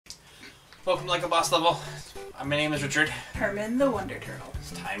Welcome to Like a Boss Level. My name is Richard. Herman the Wonder Turtle.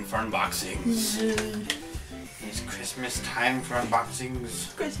 It's time for unboxings. It's Christmas time for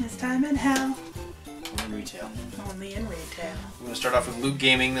unboxings. Christmas time in hell. Only in retail. Only in retail. I'm going to start off with Loot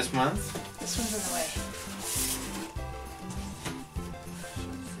Gaming this month. This one's in the way.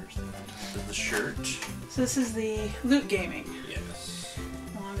 First thing on top is the shirt. So this is the Loot Gaming. Yes.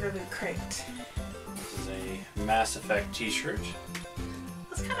 No longer Loot Crate. This is a Mass Effect t-shirt.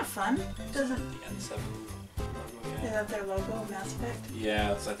 That's kind of fun. It doesn't... The N7 logo, Is that their logo, Mass Effect?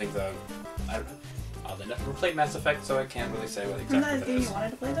 Yeah, it's, I think the... They never played Mass Effect, so I can't really say what exactly Isn't that a that game is. you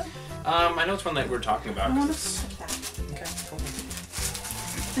wanted to play though? I know it's one that we're talking about. I want to it's... touch that. Okay, cool.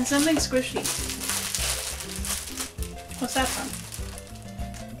 And something squishy. What's that from?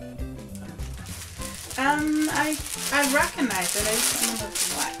 I recognize it. I just don't remember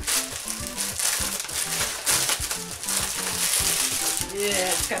from what. Yeah,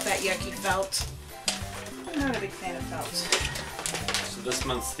 it's got that yucky felt. I'm not a big fan of felt. So this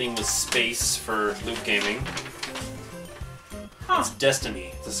month's theme was space for Loot Gaming. Huh. It's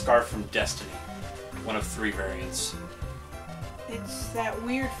Destiny. It's a scarf from Destiny. One of 3 variants. It's that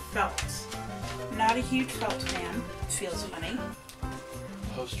weird felt. Not a huge felt fan. Feels funny.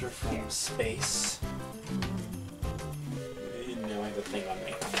 Poster from space. Now I have a thing on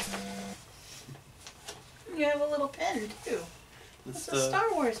me. You have a little pen too. It's a Star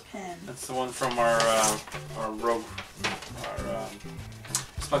Wars pen. That's the one from our Rogue,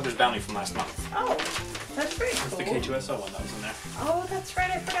 Smuggler's Bounty from last month. Oh, that's pretty It's cool. the K2SO one that was in there. Oh, that's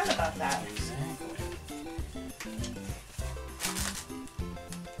right. I forgot about that. Exactly.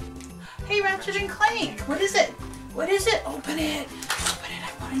 Hey, Ratchet and Clank. What is it? What is it? Open it. Open it.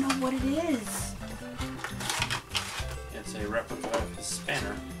 I want to know what it is. It's a replica of his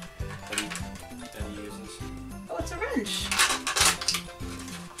spanner that he uses. Oh, it's a wrench.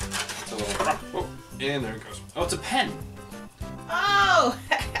 It's a little prop. Oh, and there it goes. Oh, it's a pen. Oh,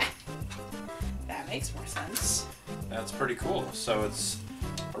 that makes more sense. That's pretty cool. So it's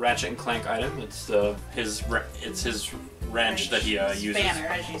a Ratchet and Clank item. It's his wrench that he uses. Spanner,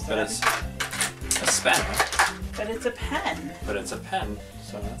 as you said. But it's a spanner. But it's a pen. But it's a pen.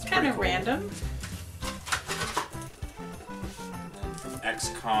 So that's Kind of cool. random. From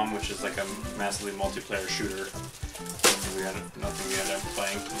XCOM, which is like a massively multiplayer shooter. Nothing we ended up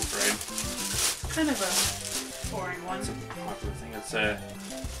playing, I'm afraid. Kind of a boring one. It's a popular thing. It's a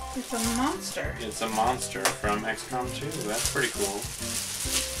monster. It's a monster from XCOM 2. That's pretty cool.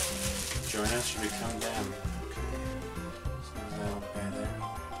 Join us or become them. So there's that little guy there.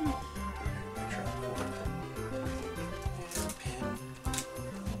 Picture of pin.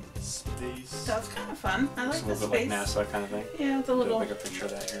 Space. That's kind of fun. I like It's a the little bit space. like NASA kind of thing. Yeah, with a little. Make a picture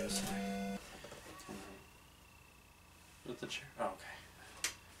of that here in a second. With the chair. Oh, okay.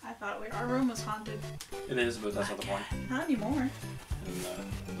 I thought our room was haunted. It is, but that's not the point. Not anymore. And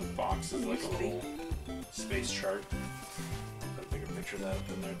the box is like a little space chart. Put a bigger picture of that up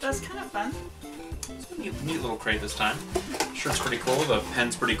in there too. That's kind of fun. It's a neat little crate this time. Shirt's pretty cool. The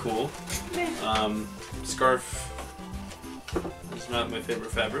pen's pretty cool. Yeah. Scarf is not my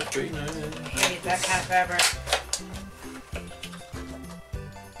favorite fabric, but you know. I hate that kind of fabric.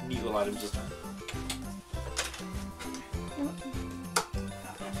 Neat little items this time.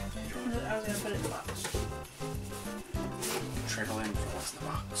 I was going to put it in the box. Trickle in for what's in the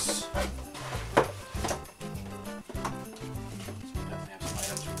box. So we definitely have some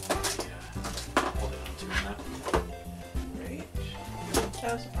items we want to be holding on to in that. Right.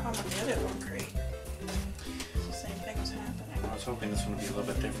 That was the problem with the other one crate. It's the same thing was happening. I was hoping this one would be a little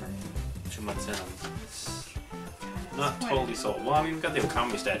bit different. 2 months in, it's not disappointed. totally sold. Well, I mean, we've got the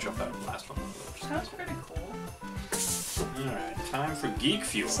Okami statue off that last one. That was pretty cool. Alright, time for Geek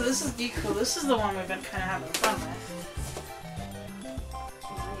Fuel. So this is Geek Cool. This is the one we've been kind of having fun with. This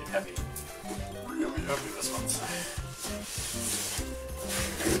one's really heavy. Really heavy this month.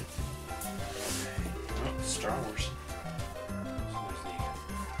 Oh, Star Wars. So there's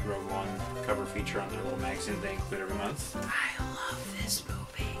the Rogue One cover feature on their little magazine they include every month. I love this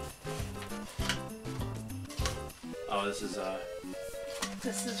movie. Oh, this is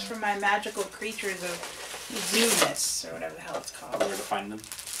This is from my magical creatures of Zoo-ness, or whatever the hell it's called. where to find them.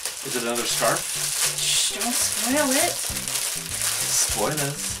 Is it another scarf? Shh, don't spoil it.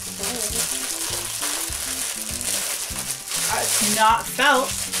 Spoilers. It's not felt.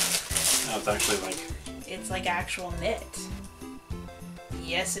 No, it's actually like... It's like actual knit.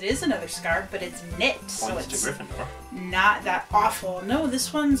 Yes, it is another scarf, but it's knit, so Points it's to Gryffindor. not that awful. No,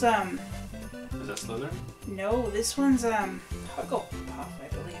 this one's Is that Slytherin? No, this one's Hugglepuff, I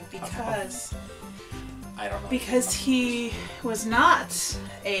believe, because I don't know. because he was not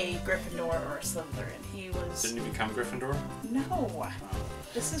a Gryffindor or a Slytherin. He was... Didn't he become Gryffindor? No.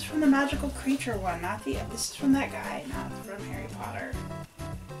 This is from the magical creature one, not the... This is from that guy, not from Harry Potter.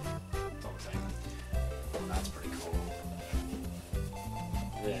 Something. That's pretty cool.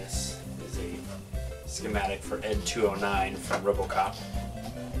 This is a schematic for Ed 209 from RoboCop.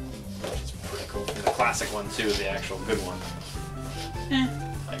 Which is pretty cool. And the classic one too, the actual good one. Eh.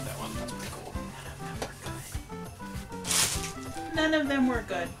 I like that one. That's pretty cool. None of them were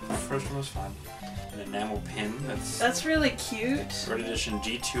good. The first one was fun. An enamel pin. That's really cute. Third edition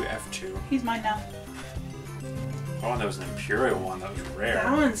G2F2. He's mine now. Oh, and there was an Imperial one that was rare.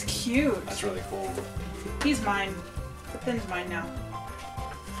 That one's cute. That's really cool. He's mine. The pin's mine now.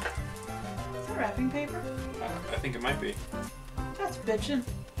 Is that wrapping paper? I think it might be. That's bitchin'.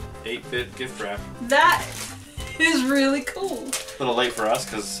 8-bit gift wrap. That is really cool. A little late for us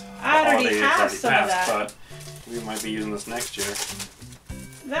because I already have some of that. But we might be using this next year.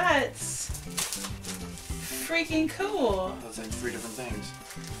 That's freaking cool. That's like 3 different things.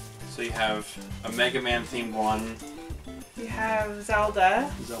 So you have a Mega Man themed one, You have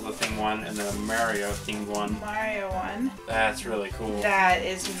Zelda. Zelda themed one, and then a Mario themed one. Mario one. That's really cool. That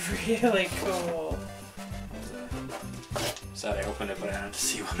is really cool. Sad I opened it, but I had to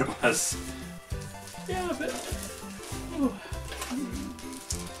see what it was. Yeah, but... Ooh.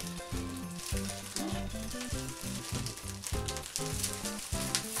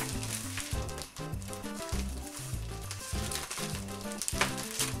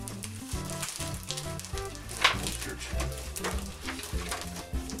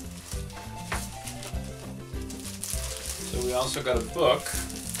 So we also got a book.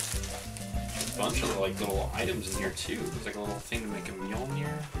 A bunch of like little items in here too. There's like a little thing to make a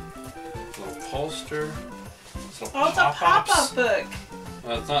Mjolnir. A little polster. Oh, it's a pop-up book.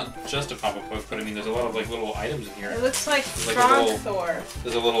 Well, it's not just a pop-up book, but I mean, there's a lot of like little items in here. It looks like There's Frog like Thor.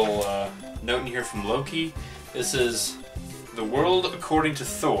 There's a little note in here from Loki. This is The World According to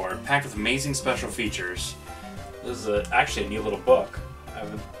Thor, packed with amazing special features. This is actually a neat little book.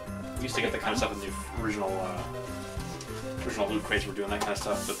 We used to get that kind of stuff in the original Loot Crates. Were doing that kind of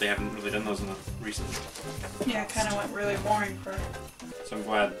stuff, but they haven't really done those in the recent. Yeah, it kind of went really boring for... So I'm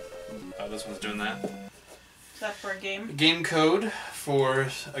glad this one's doing that. Is that for a game? Game code for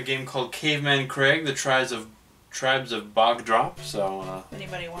a game called Caveman Craig, the Tribes of Bog Drop. So If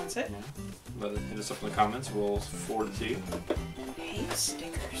anybody wants it. yeah, hit us up in the comments. We'll forward it to you. I hate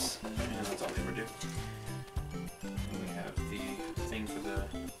stickers. And that's all we ever do. And we have the thing for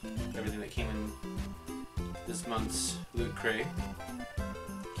everything that came in this month's Loot Crate.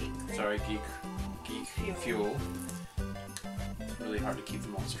 Sorry, Geek Fuel. It's really hard to keep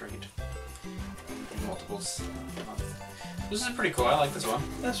them all straight. Multiples. This is pretty cool. I like this one.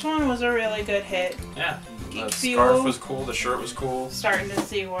 This one was a really good hit. Yeah. Geek The Fuel. scarf was cool. The shirt was cool. Starting to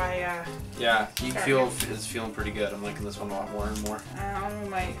see why. Yeah, Geek Fuel is feeling pretty good. I'm liking this one a lot more and more.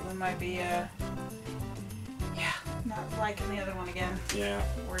 We might be not liking the other one again. Yeah.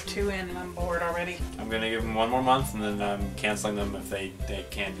 We're 2 in and I'm bored already. I'm gonna give them 1 more month and then I'm canceling them if they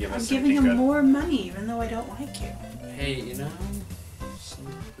can't give us I'm giving anything them good. more money even though I don't like you. Hey, you know,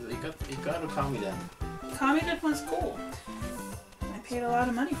 you gotta call me then. Kami did one's cool. I paid a lot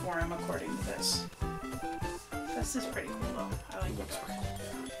of money for him according to this. This is pretty cool though. I like Looks it. cool.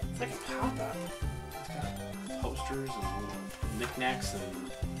 It's like a pop-up. It's got posters and little knickknacks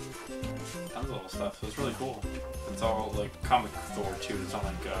and tons of little stuff. So it's really cool. It's all like comic Thor too. It's not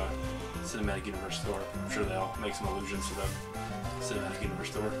like Cinematic Universe Thor. I'm sure they'll make some allusions to the Cinematic Universe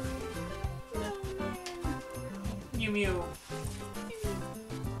Thor. Mew Mew.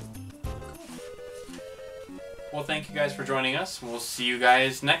 Well, thank you guys for joining us. We'll see you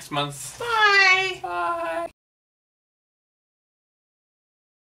guys next month. Bye! Bye!